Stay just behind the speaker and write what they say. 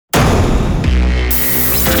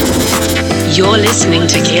You're listening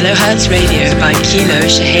to Kilohertz Radio by Kilo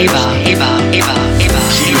Shaheba. Kilo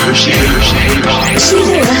Shaheba.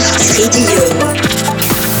 Kilohertz Radio.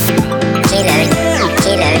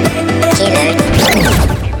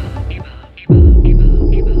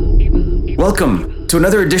 Welcome to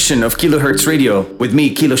another edition of Kilohertz Radio with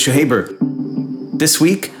me, Kilo Shaheba. This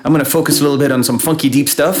week, I'm going to focus a little bit on some funky deep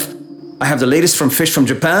stuff. I have the latest from Fish from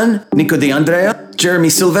Japan, Nico De Andrea, Jeremy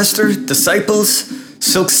Sylvester, Disciples,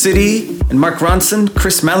 Silk City, and Mark Ronson,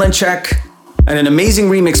 Chris Malinchak, and an amazing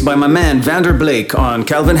remix by my man Vander Blake on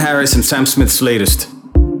Calvin Harris and Sam Smith's latest.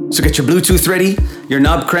 So get your Bluetooth ready, your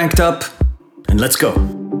knob cranked up, and let's go.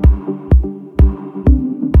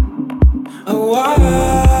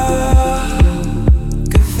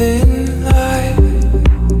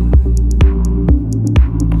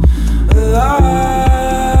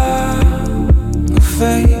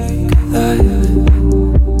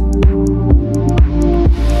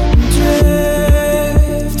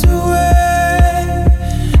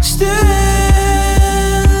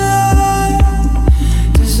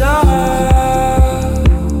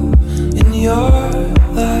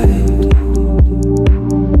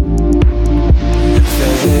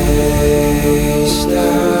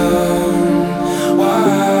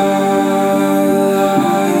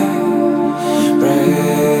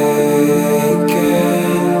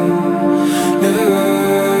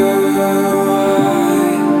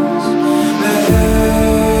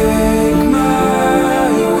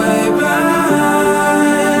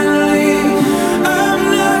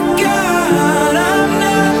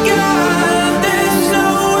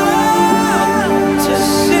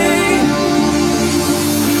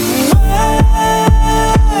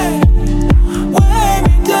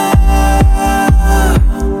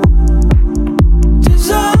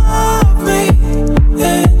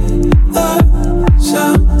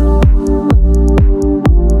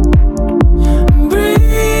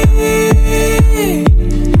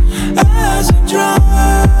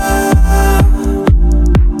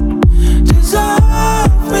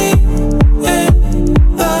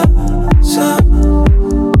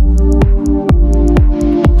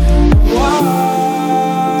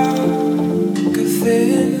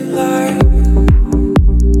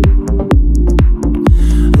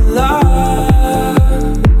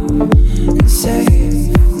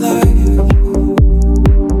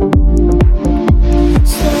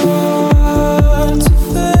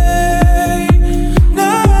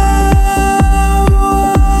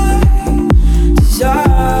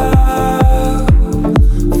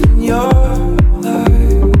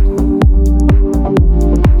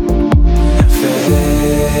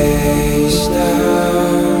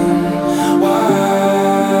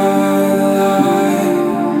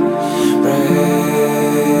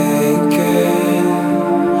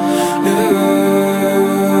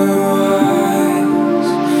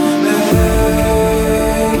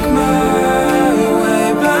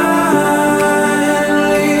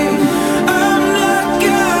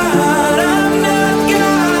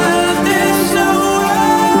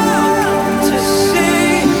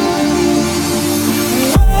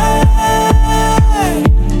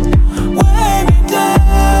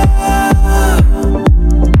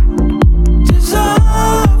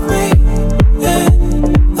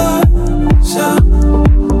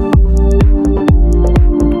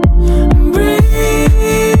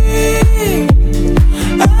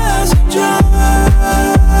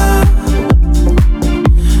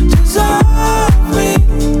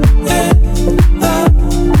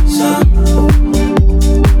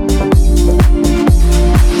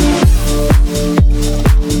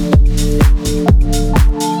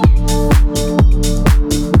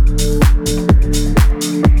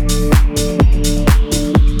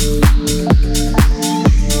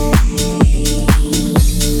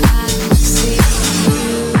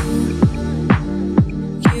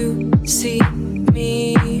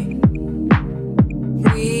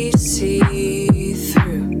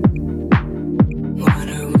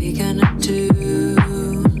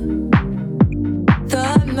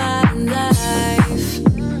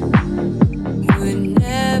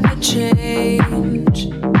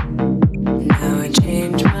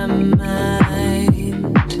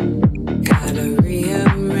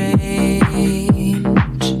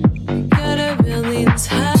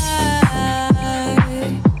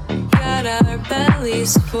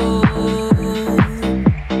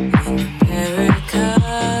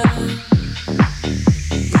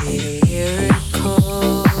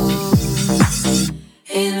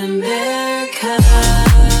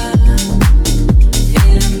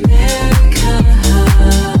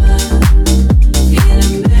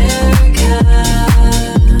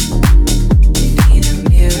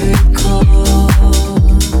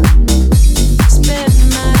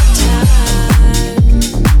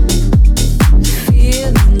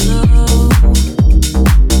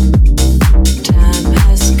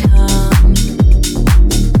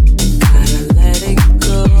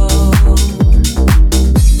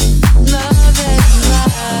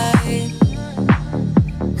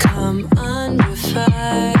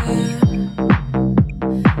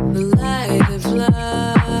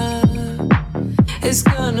 is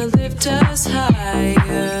gonna lift us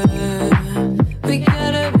higher. We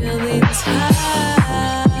got our buildings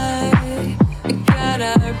high, we got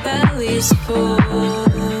our bellies full.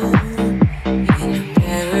 In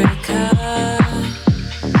America,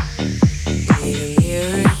 we a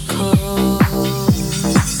miracle.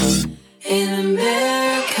 In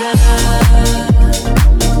America,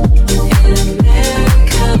 in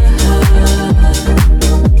America,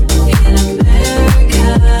 in America,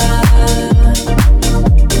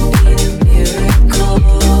 we a miracle.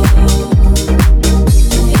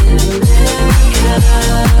 In America,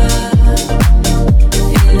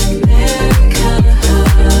 in America,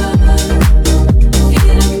 in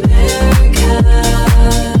America,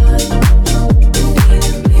 we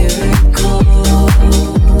a miracle.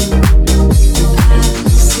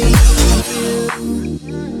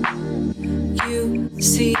 You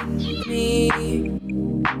see me,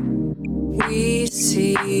 we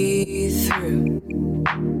see through.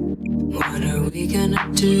 What are we gonna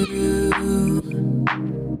do?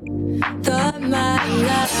 Thought my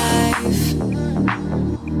life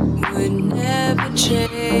would never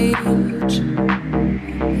change.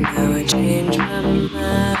 Now I change my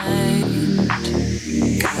mind.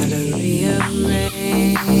 Gotta rearrange.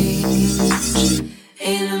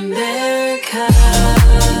 In America,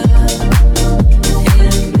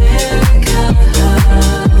 in America,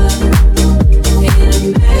 in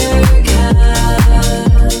America, in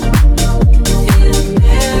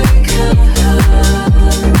America, in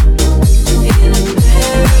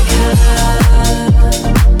America,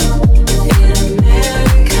 in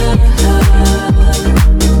America,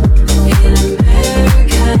 in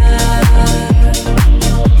America.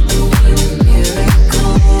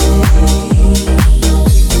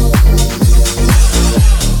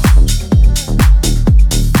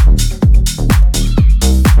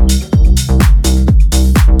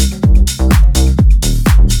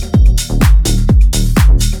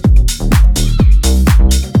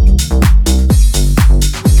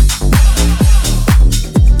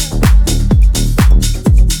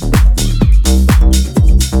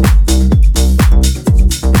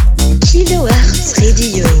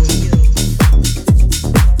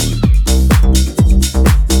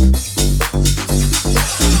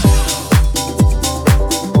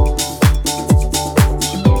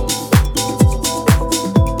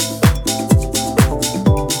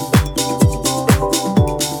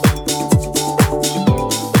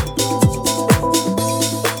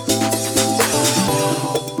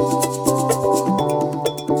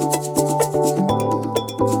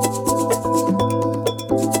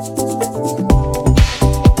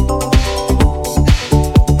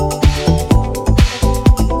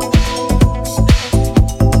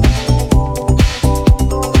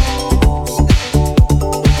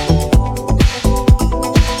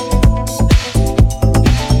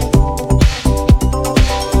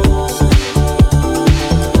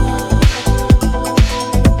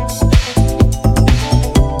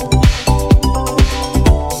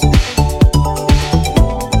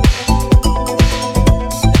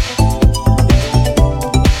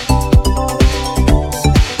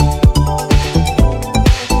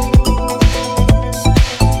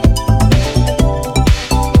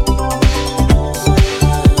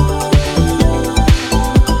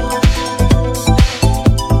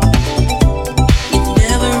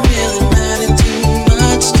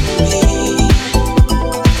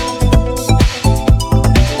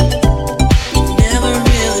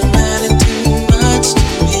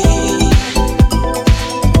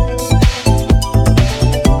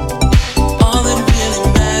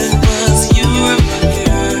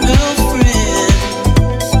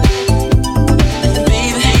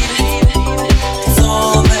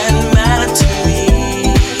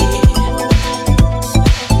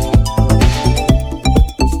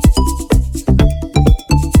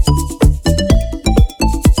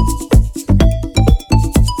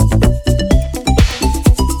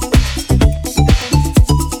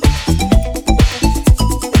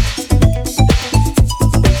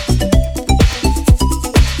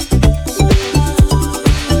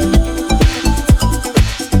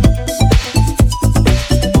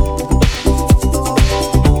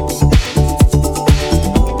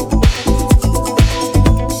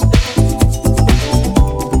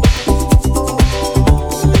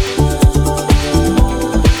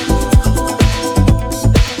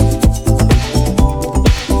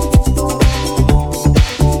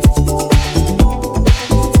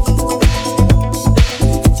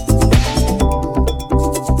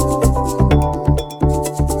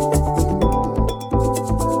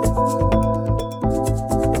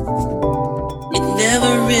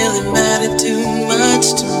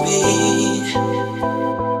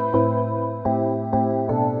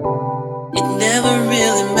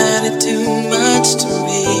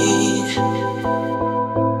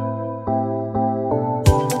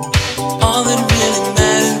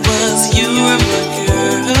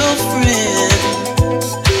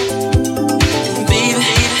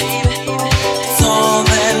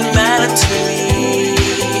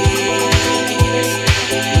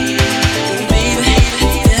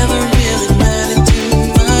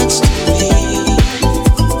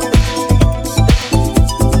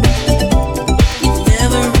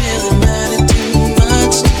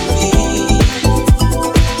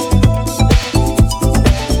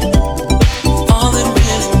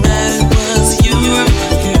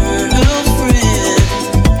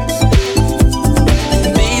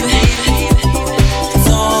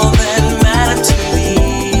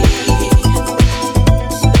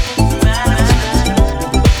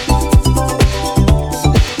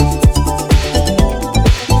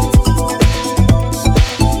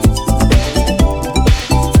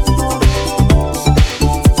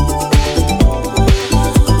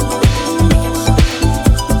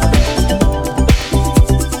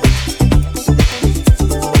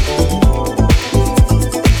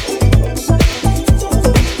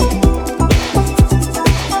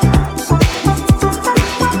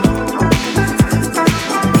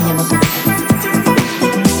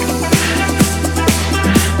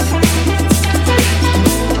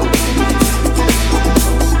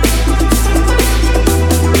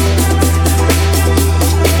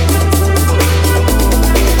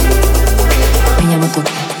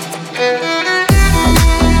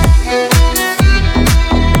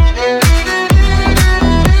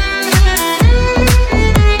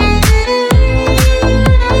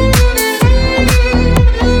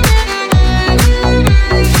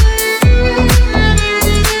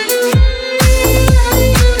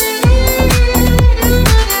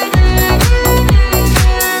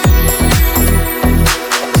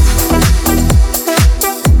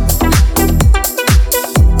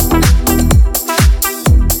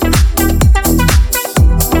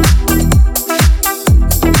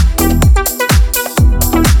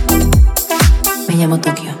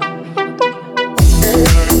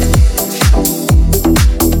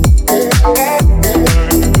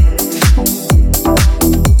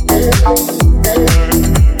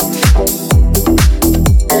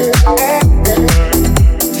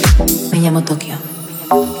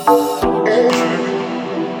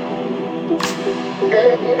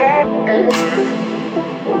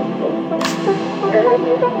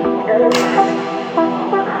 Me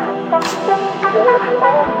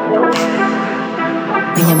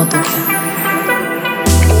llamo Tokio.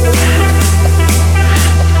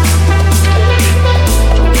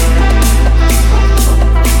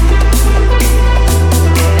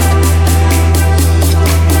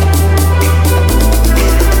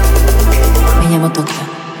 Me llamo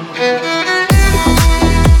Tokio.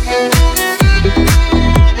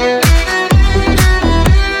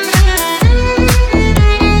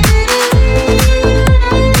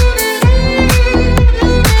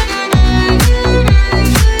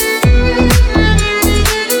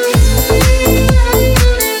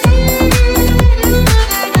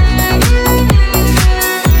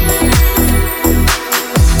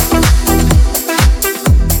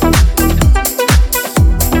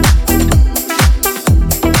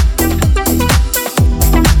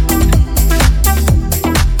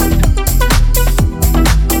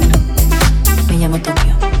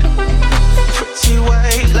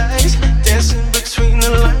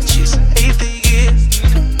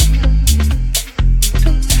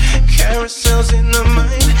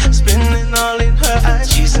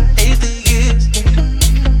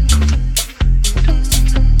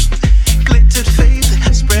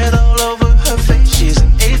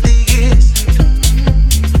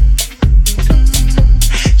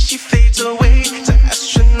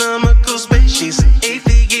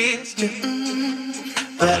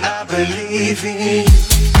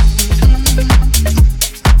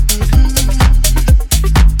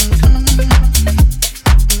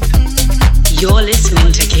 You're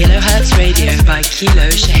listening to Kilohertz Radio by Kilo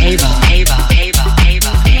Shaheba.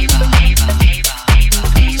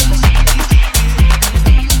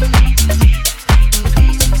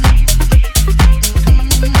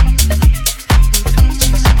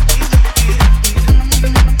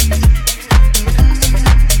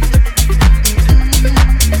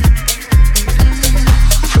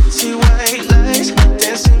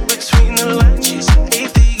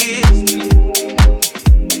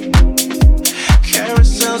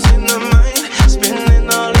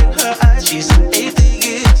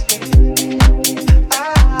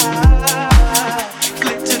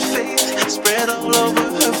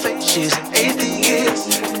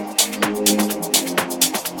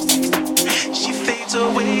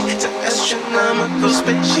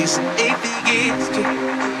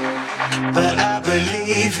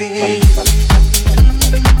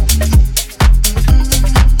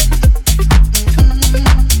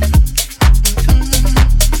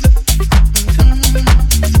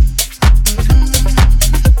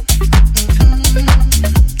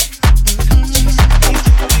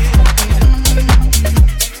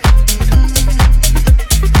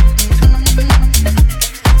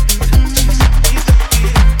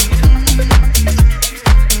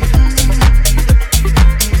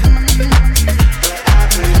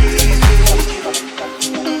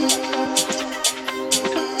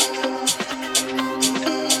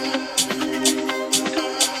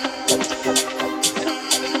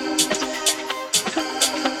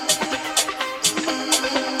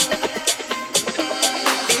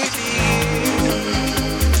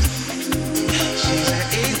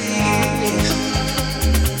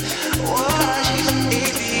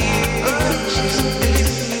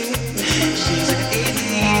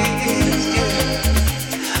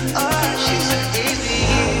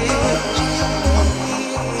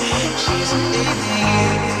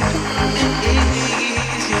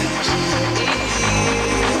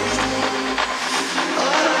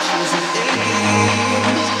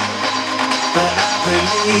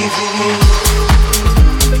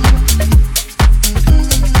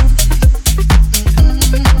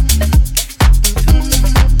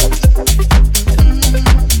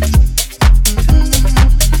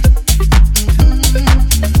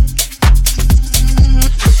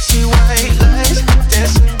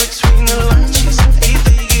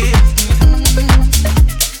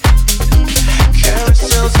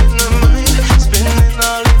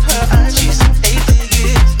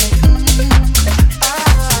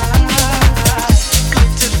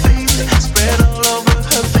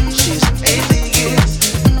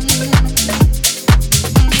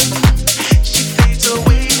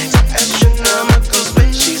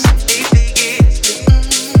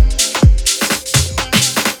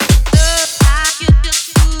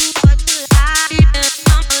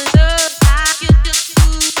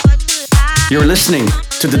 You're listening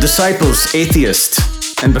to The Disciples, Atheist,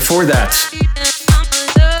 and before that,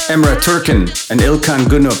 Emrah Turkin and Ilkan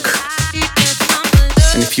Günok.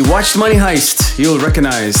 And if you watched Money Heist, you'll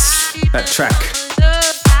recognize that track.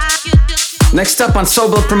 Next up on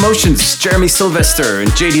Sobel Promotions, Jeremy Sylvester and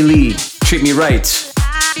JD Lee, Treat Me Right.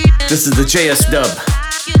 This is the JS dub.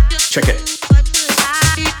 Check it.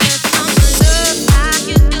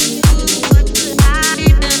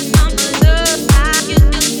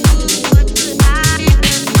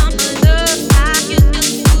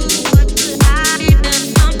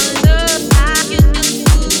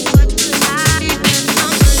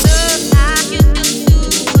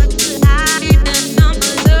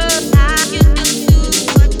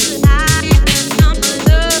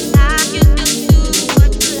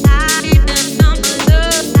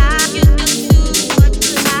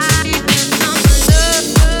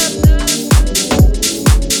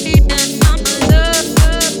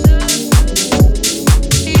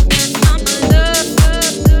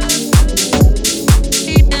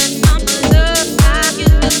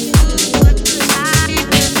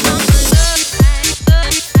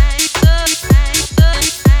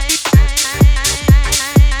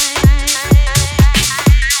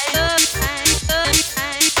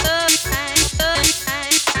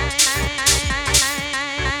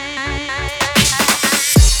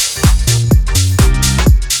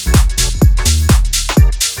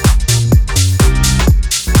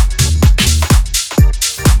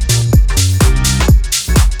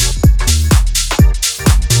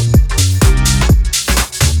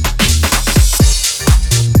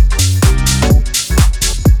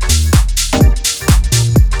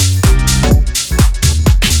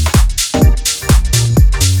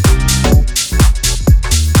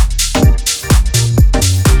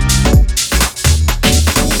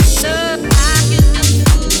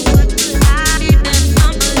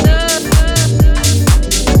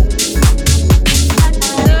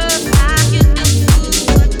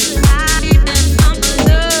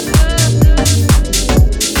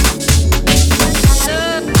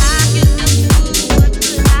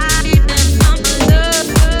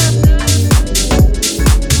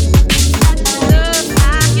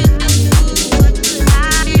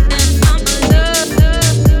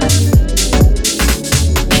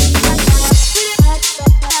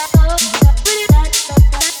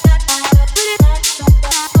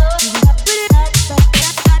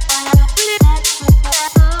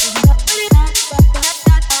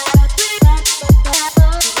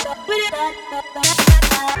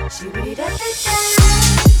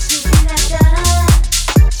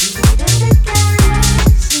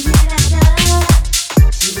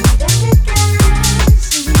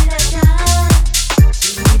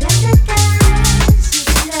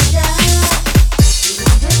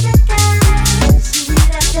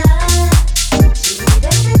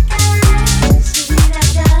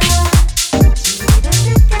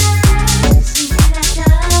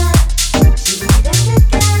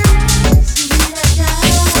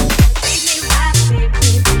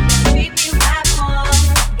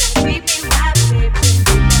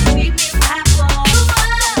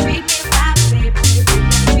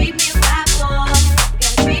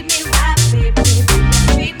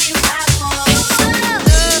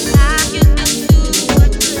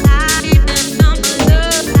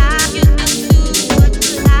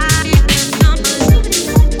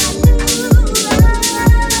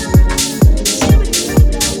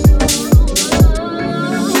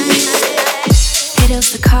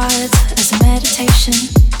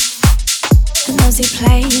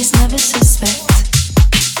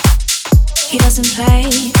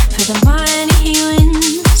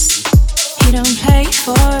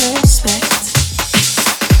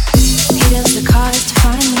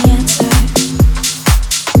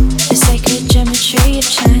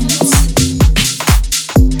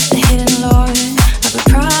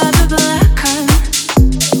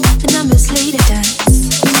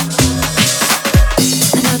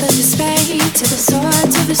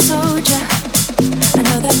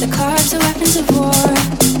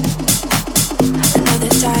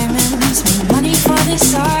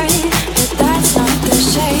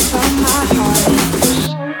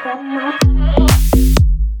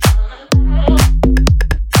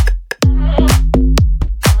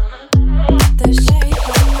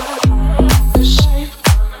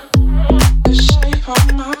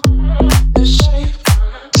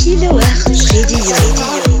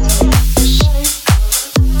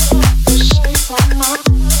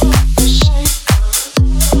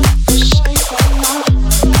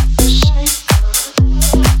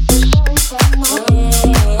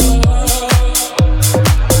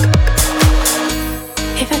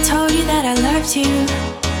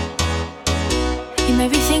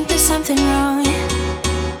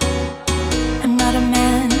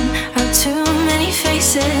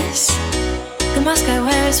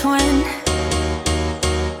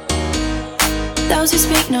 Those who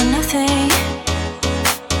speak know nothing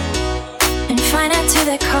and find out to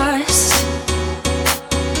their cost.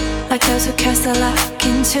 Like those who cast their luck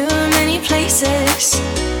in too many places,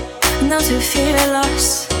 and those who fear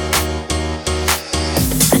loss.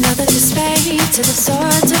 I know that the spade to the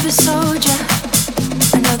swords of a soldier.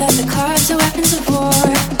 I know that the cards are weapons of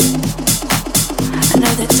war. I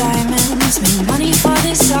know that diamonds mean money for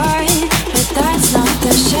this art, but that's not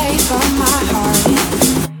the shape of my heart.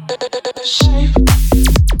 The shape.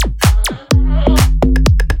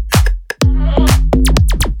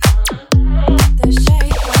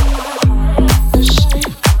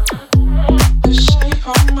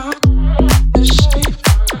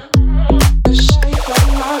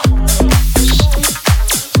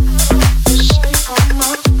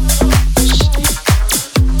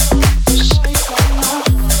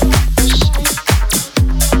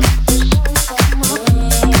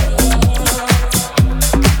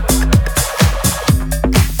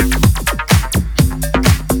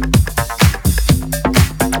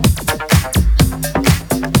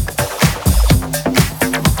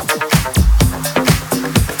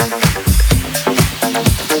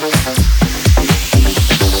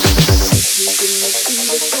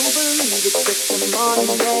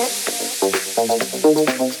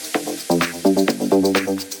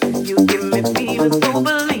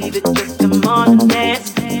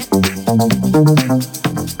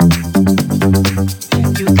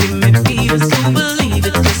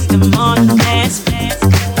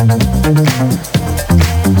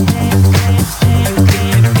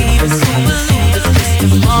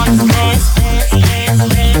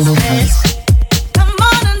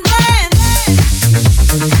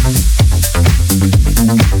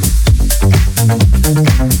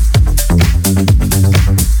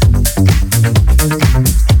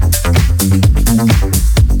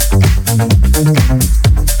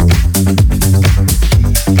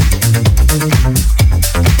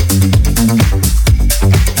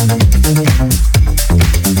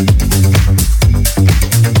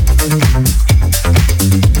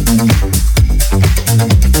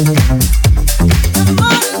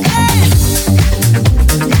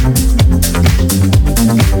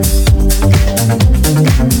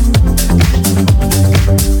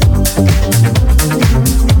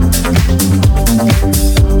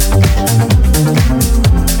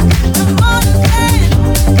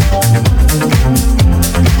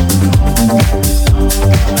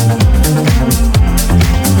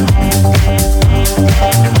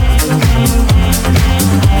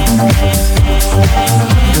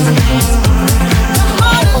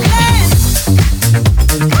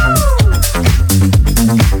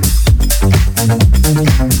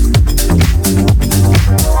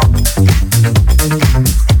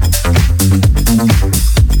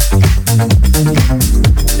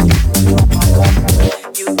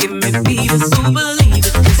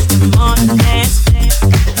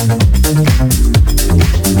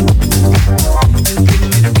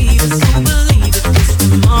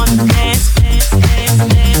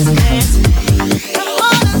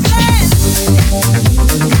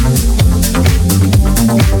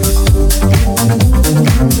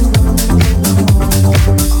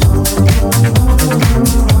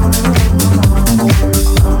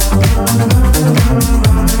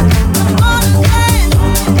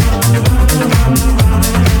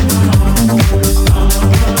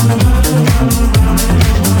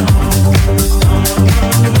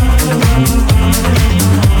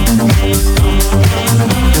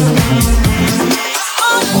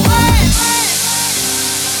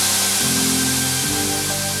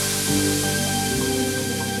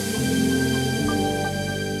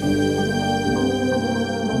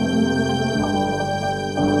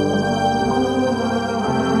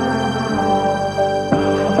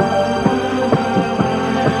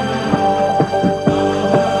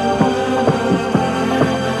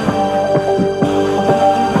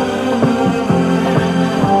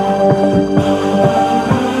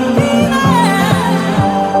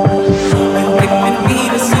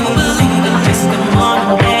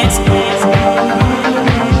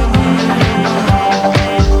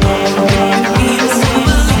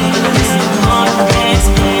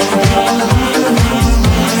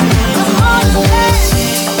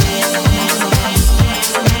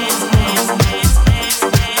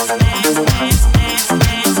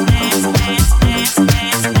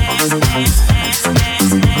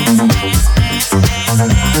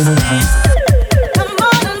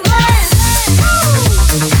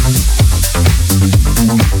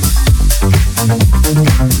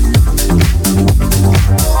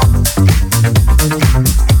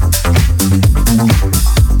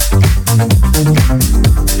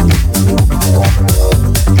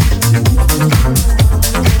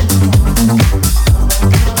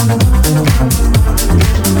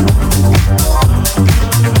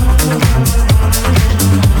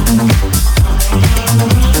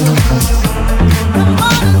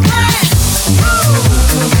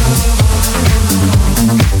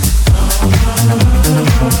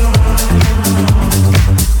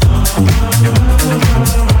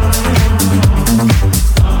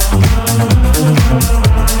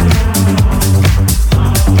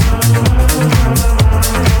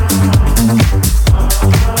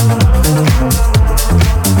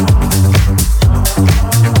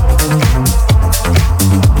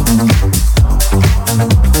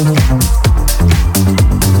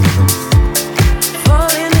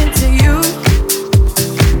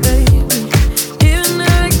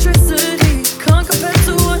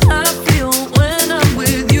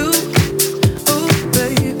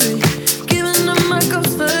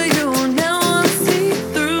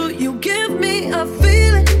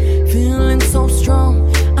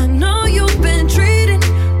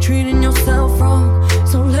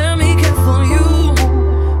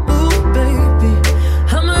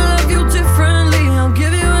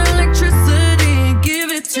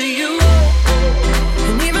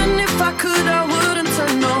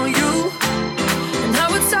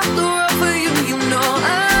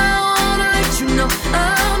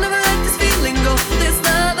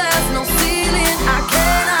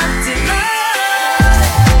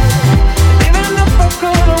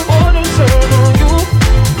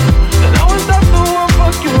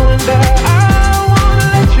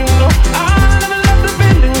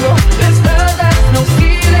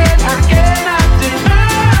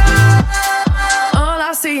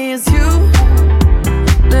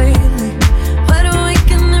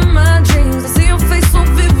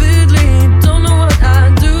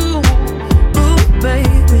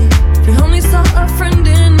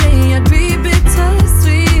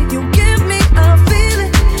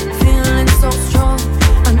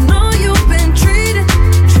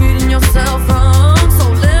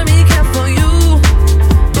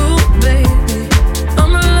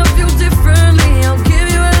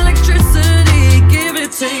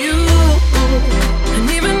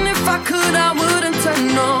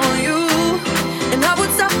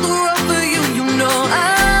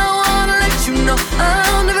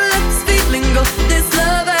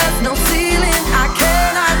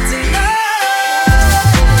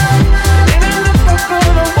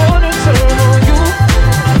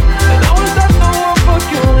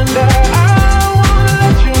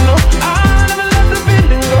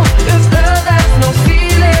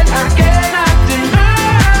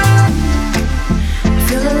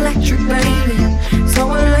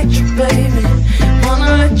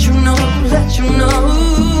 you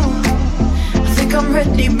know. I think I'm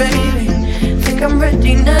ready, baby. Think I'm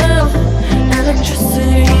ready now.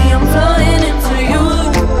 Electricity, I'm flying into you.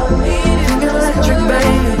 Think electric,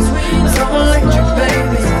 baby. So electric,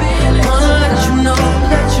 baby. Wanna let you know,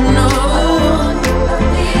 let you know.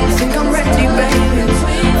 I think I'm ready, baby.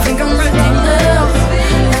 Think I'm ready now.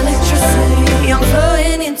 Electricity, I'm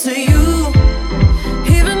flying into you.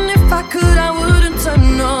 Even if I could, I wouldn't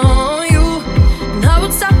turn on you. And I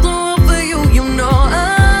would stop the world for you, you know.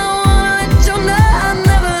 I wanna let you know I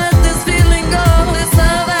never let this feeling go. This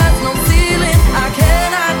love has no ceiling, I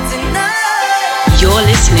cannot deny. You're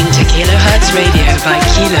listening to Kilohertz Radio by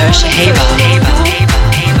Kilo Shaheba.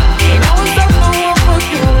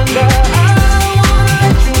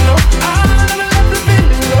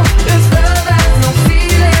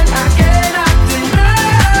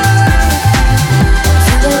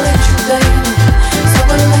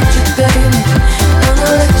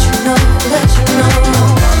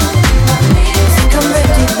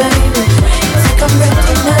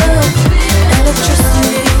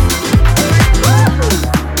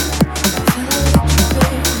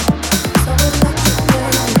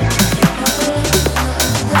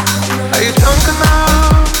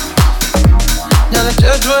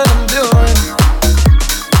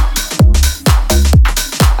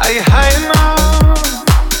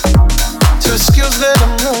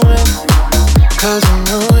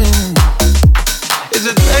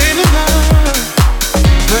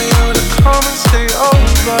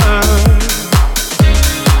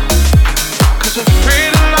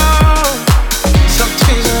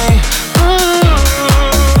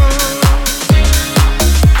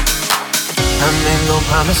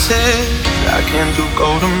 I can't do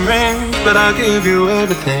golden rings, but I'll give you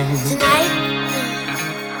everything. Tonight,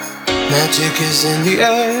 magic is in the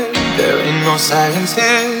air. There ain't no silence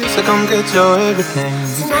here, so come get your everything.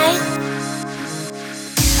 tonight,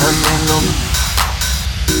 I made no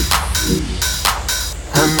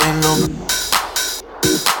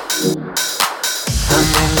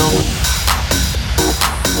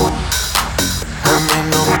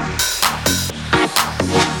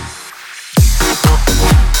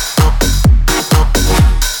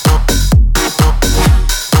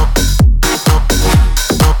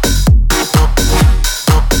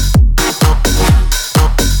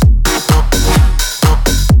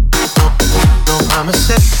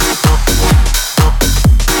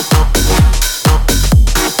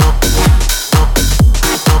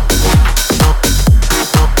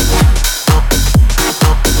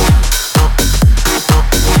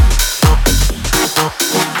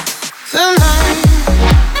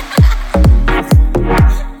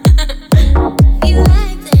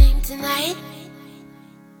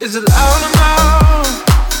Is it loud enough?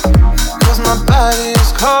 'Cause my body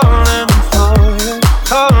is calling for you,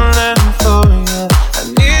 calling for you. I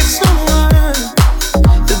need someone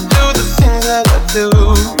to do the things that I do.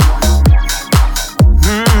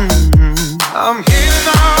 I'm here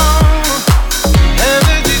now,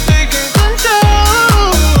 energy taking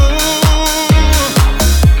control.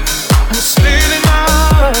 I'm speeding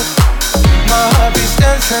up, my heart beats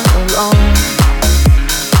dancing alone.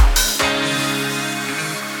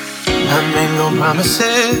 I made no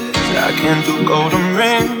promises, I can't do golden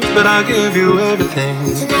rings, but I'll give you everything.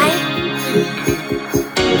 tonight,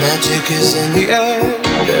 Magic is in the air,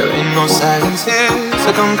 there ain't no silence here, so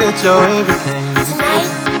come get your everything.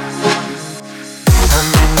 tonight, I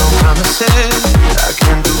made no promises, I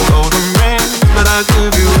can't do golden rings, but I'll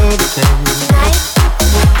give you everything. tonight,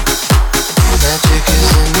 Magic is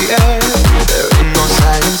in the air, there ain't no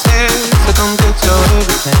silence here, so come get your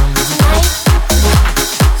everything. tonight.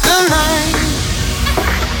 Tonight,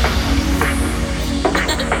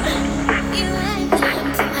 You acting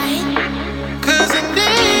tonight, 'cause I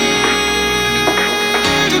need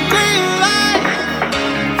a green light,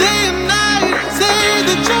 day and night, say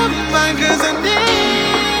that you're mine, 'cause I need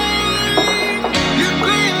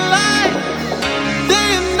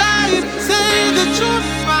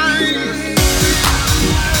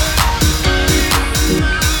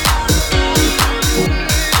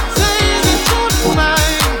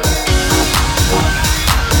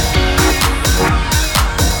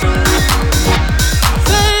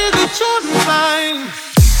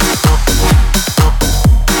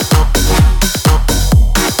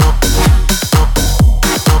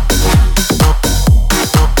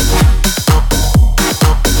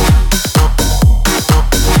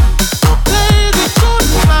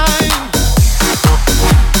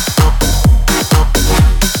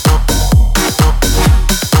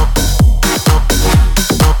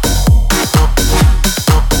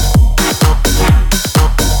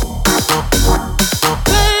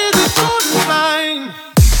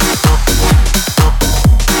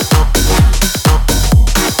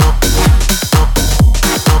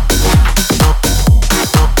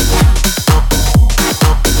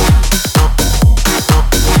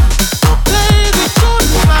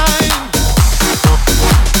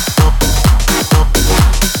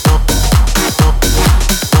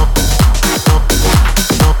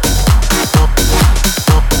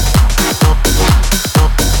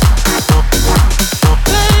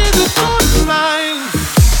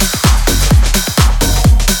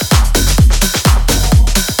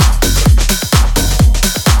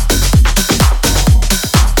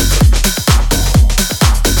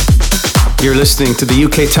You're listening to the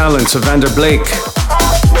UK talents of Vander Blake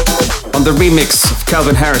on the remix of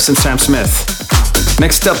Calvin Harris and Sam Smith.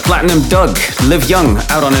 Next up, Platinum Doug, Live Young,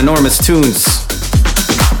 out on Enormous Tunes.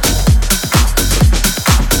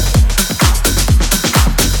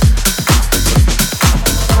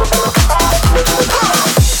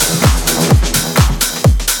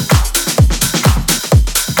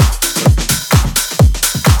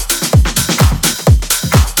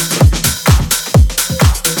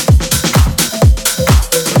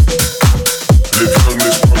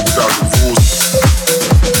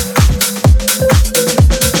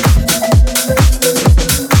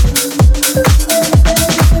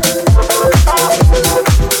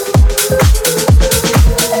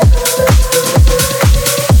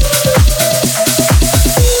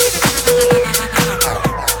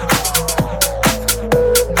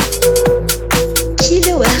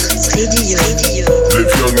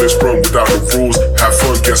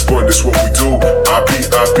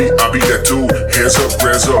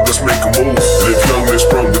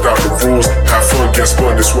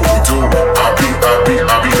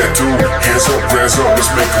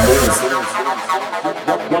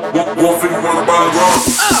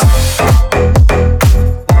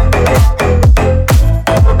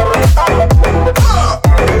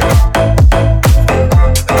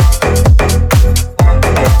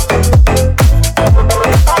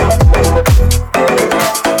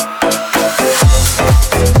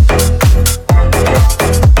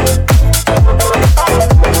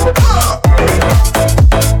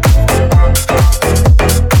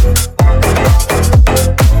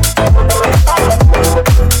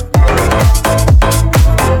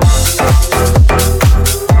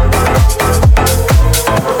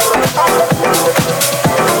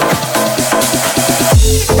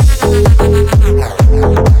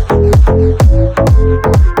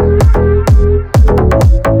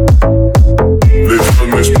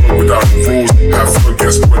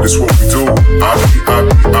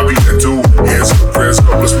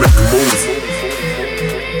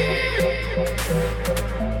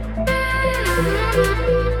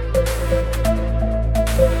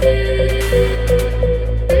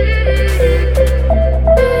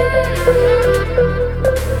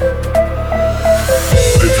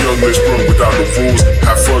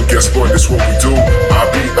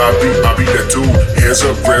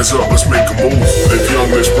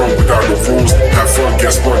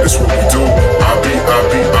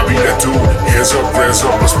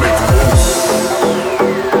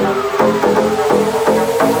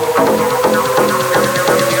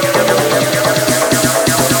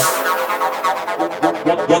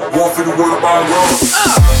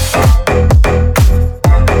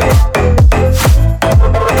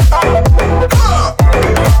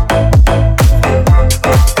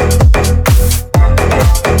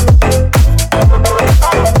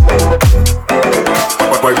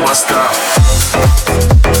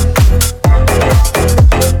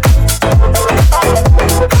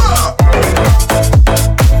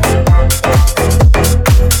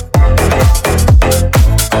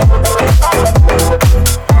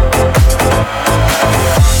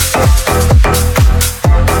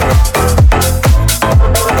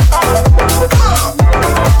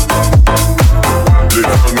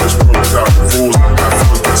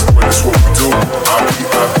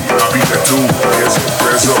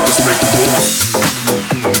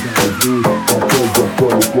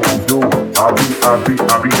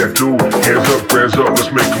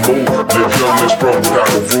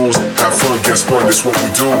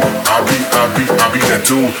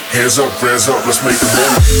 Hands up, let's make a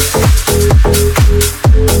move.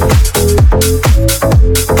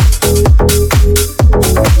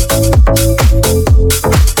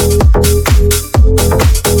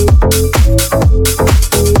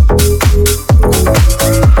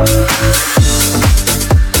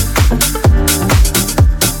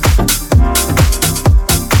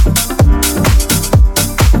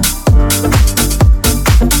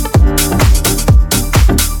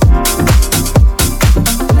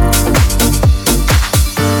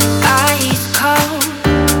 Ice cold,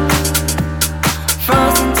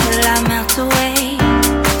 frozen to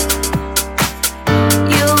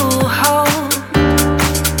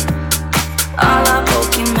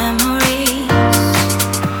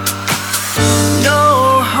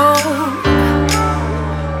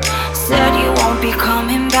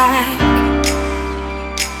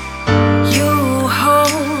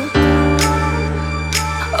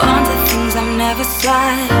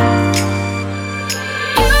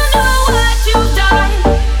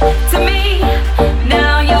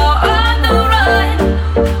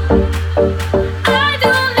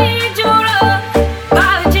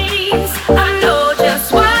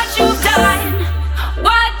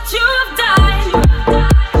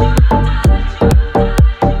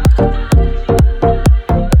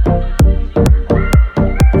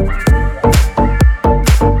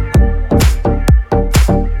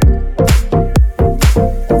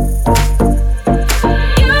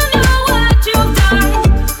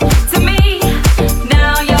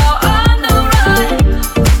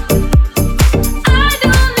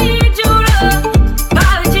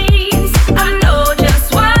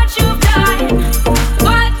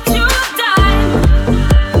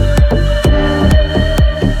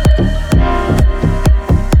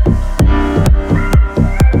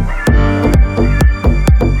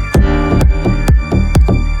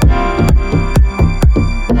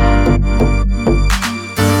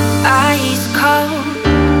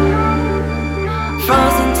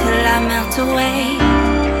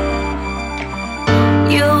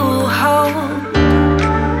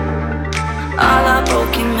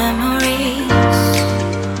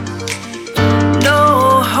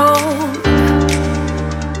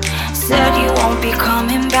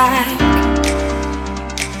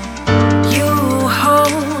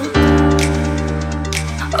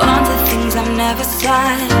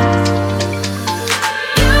slide.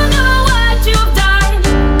 You know what you've done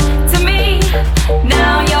to me.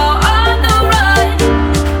 Now you're on the run.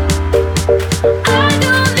 I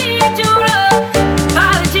don't need your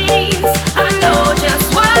apologies. I know just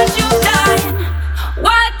what you've done.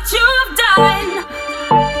 What you've done.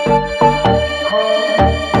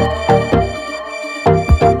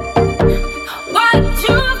 What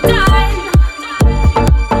you've done.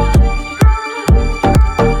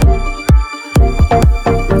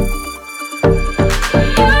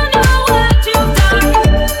 You know what you've done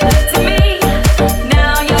to me.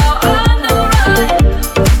 Now you're on the run.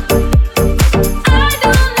 I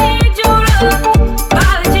don't need your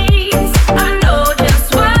apologies. I know just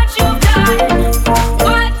what you've done.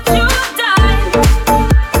 What you've done.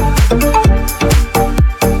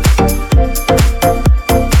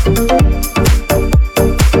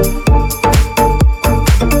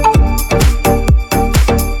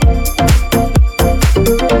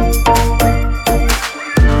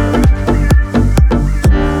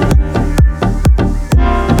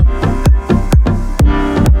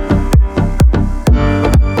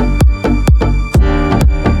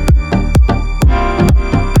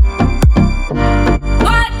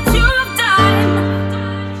 What you've done.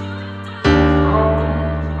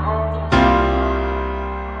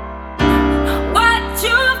 What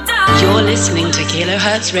you've done. You're listening to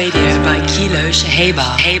Kilohertz Radio by Kilo Shaheba.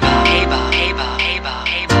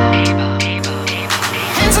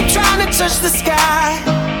 Hands up trying to touch the sky.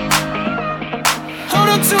 Hold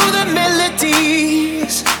on to the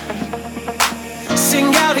melodies.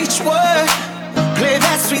 Sing out each word. Play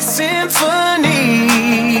that sweet symphony.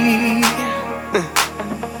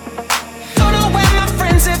 Don't know where my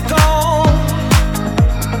friends have gone.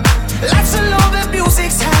 Lights are low, the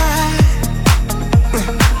music's high.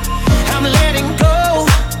 I'm letting go.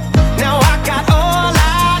 Now I got all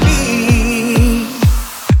I need.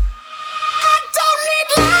 I don't need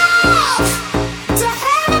love to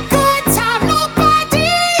have a good time.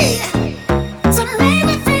 Nobody to make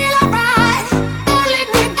me feel alright. Only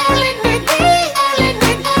need me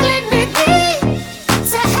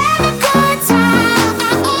to have a good time.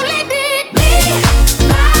 I only need me,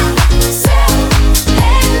 myself,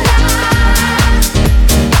 and I.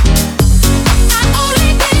 I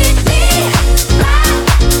only need me,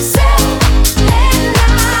 myself, and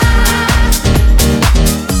I.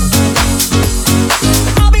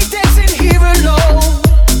 I'll be dancing here alone.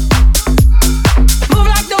 Move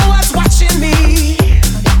like no one's watching me.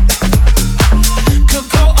 Could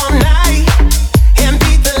go all night and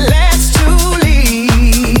be the last to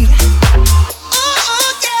leave. Oh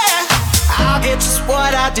yeah, I'll get just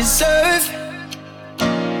what I deserve,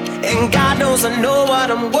 and God knows I know what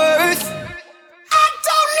I'm worth. I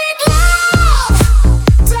don't need love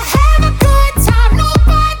to have a good time.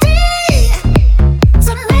 Nobody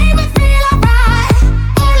to make me feel alright.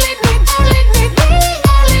 Only need me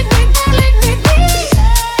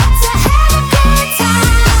to have a good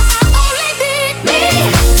time. I only need me,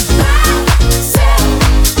 myself,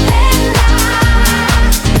 and I.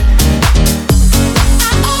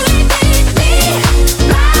 I only need me,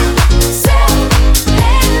 myself,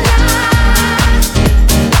 and I.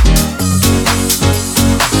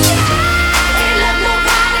 Can't love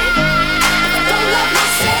nobody if I don't love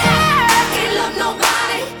myself. Can't love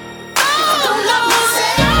nobody if I don't love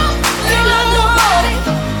myself. Can't love nobody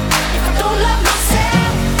if I don't love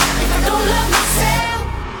myself. If I don't love myself,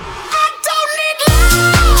 I don't need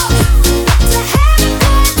love to have a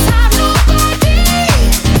good time. Nobody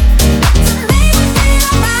to make me feel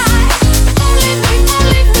alright. Only need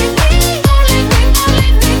me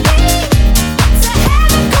to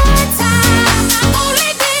have a good time. I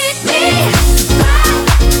only need me,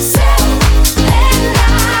 myself, and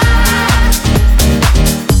I.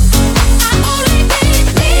 I only need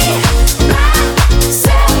me,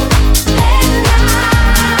 myself, and I.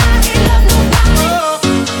 Can't love nobody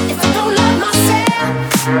if I don't love myself.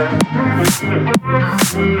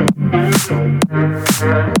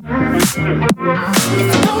 If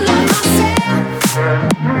I don't love myself.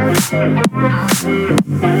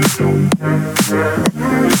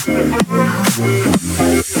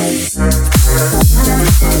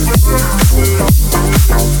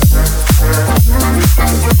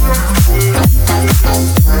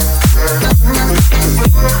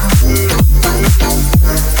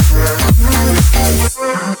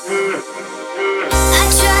 I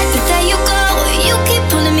tried, but there you go. You keep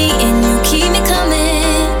pulling me in, you keep me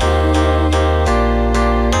coming.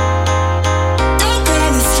 Don't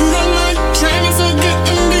gotta feel like trying to forget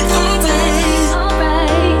and be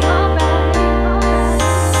alright.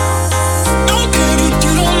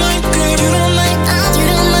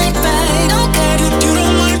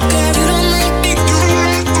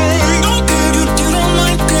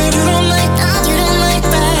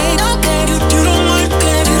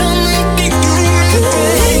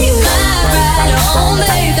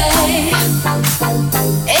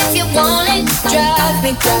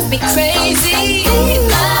 drive me crazy.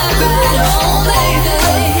 My ride home, baby.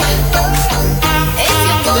 If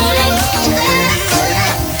you want it.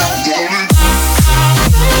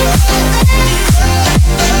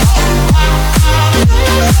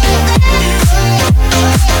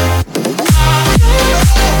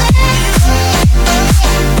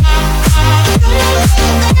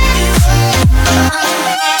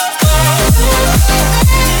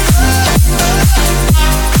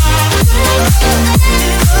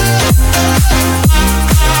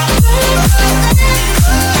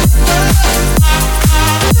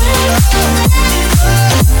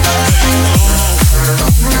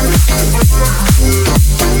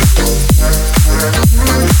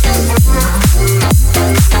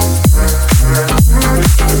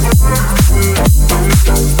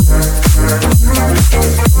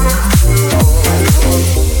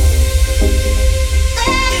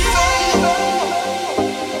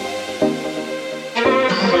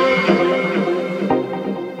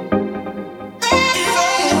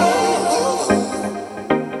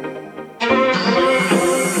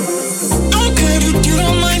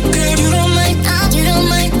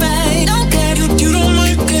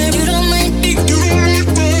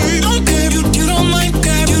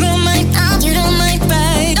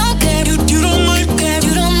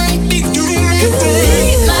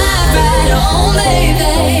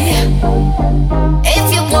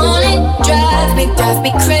 Drive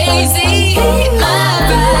me crazy. My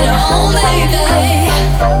ride home, baby.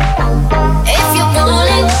 If you want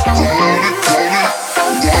it.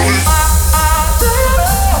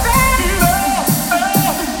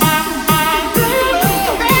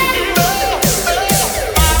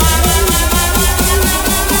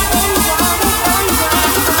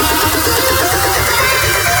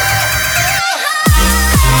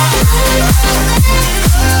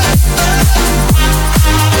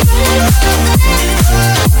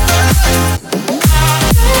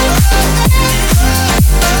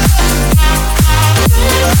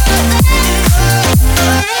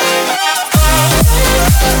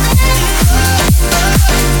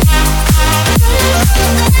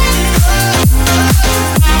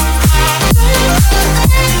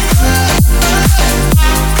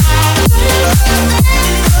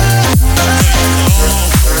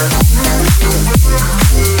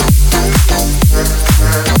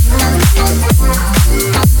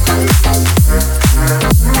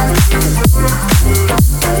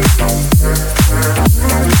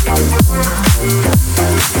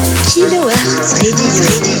 Kilohertz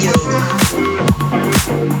Radio.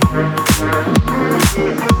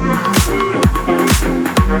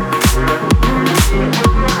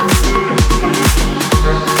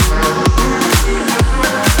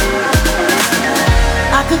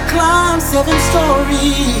 I could climb 7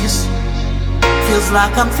 stories. Feels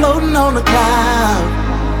like I'm floating on a cloud.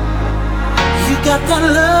 You got that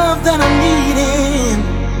love that I'm needing.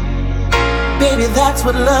 Baby, that's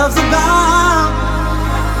what love's about.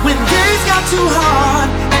 When days got too hard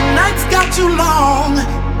and nights got too long,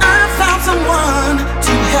 I found someone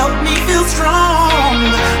to help me feel strong.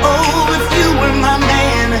 Oh, if you were my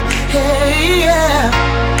man, hey, yeah.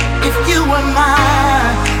 If you were my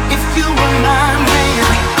man, if you were my,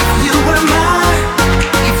 you were my man.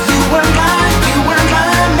 If you were my man, if you were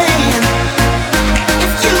my man.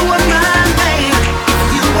 If you were my man.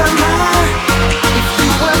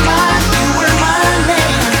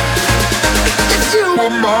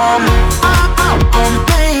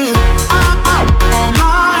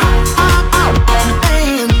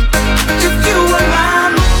 If you were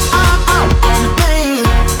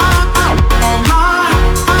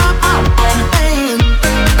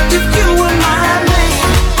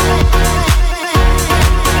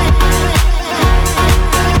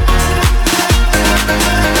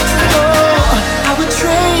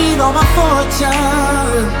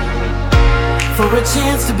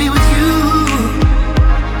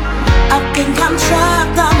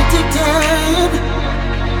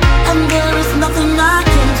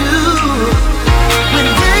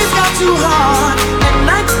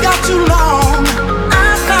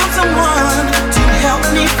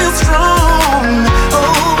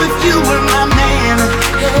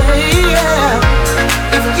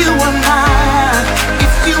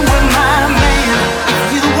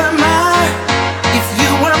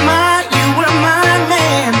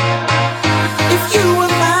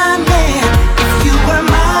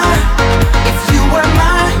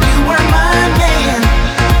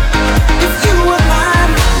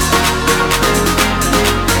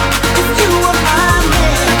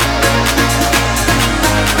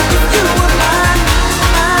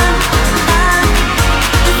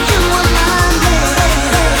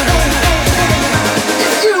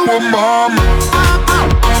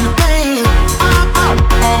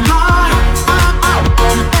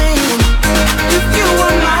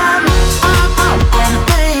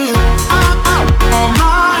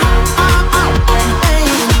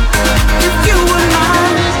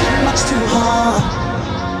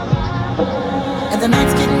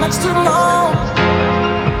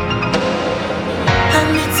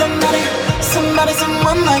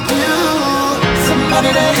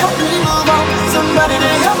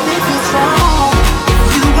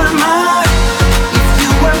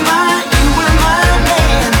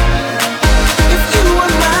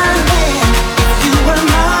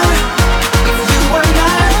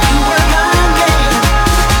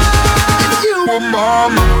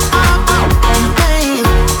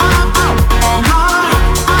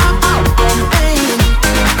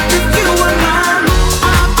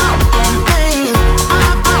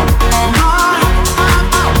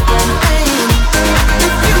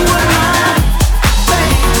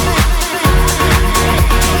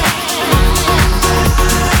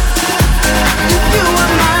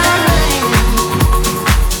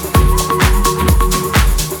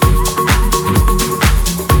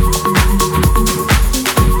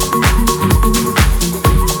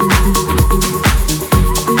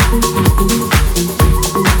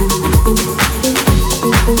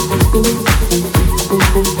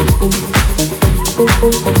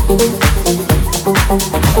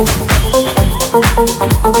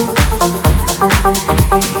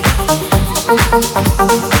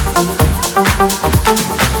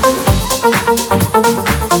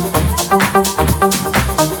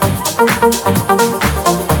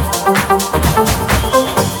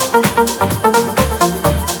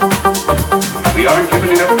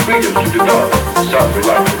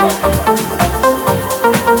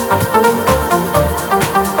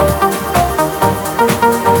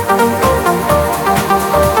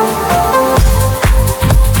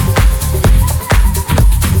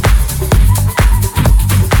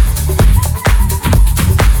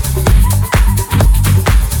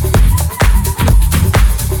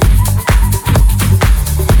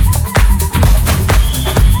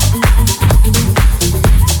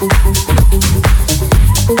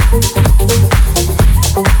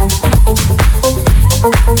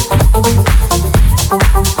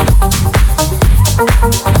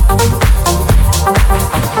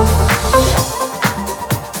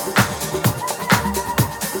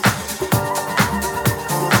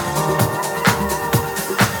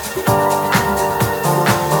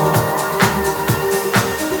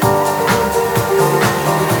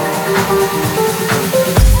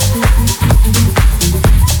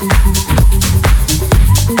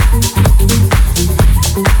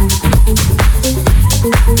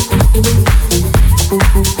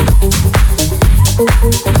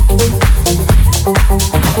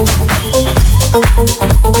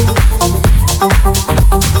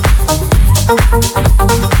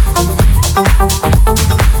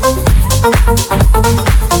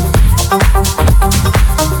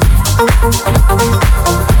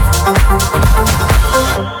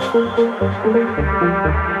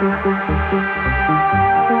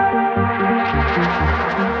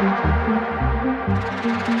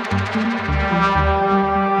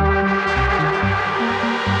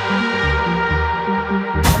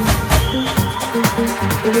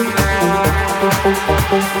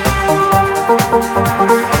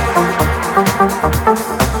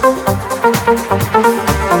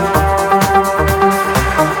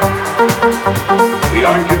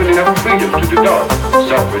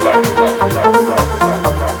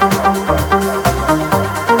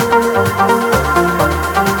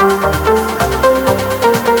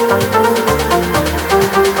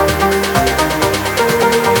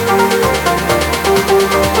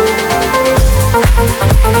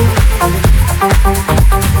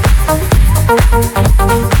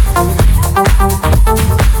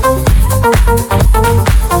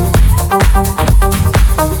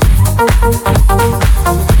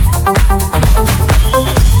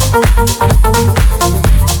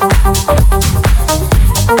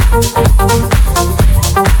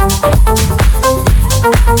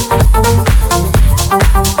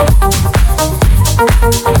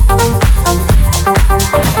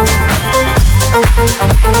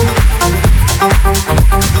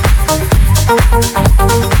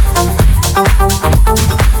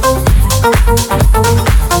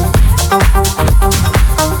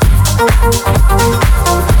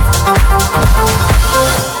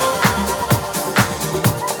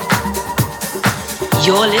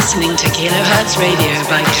You're listening to Kilohertz Radio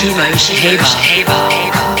by Kilo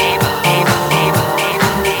Shaheba.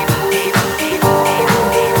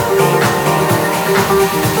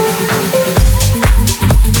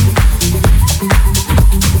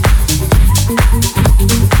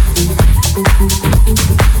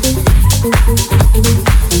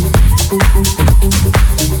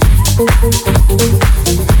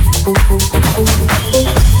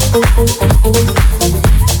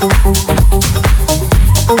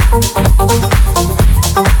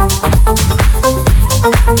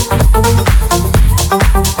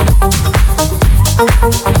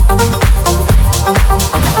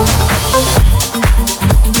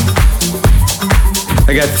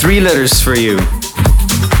 I got 3 letters for you.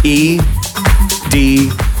 E,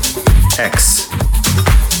 D, X.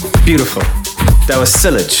 Beautiful. That was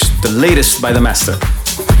Sillage, the latest by the master.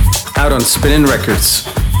 Out on Spinnin' Records.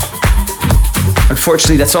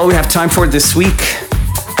 Unfortunately, that's all we have time for this week.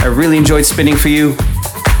 I really enjoyed spinning for you.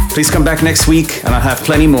 Please come back next week and I'll have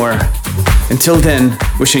plenty more. Until then,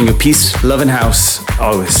 wishing you peace, love and house,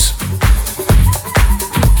 always.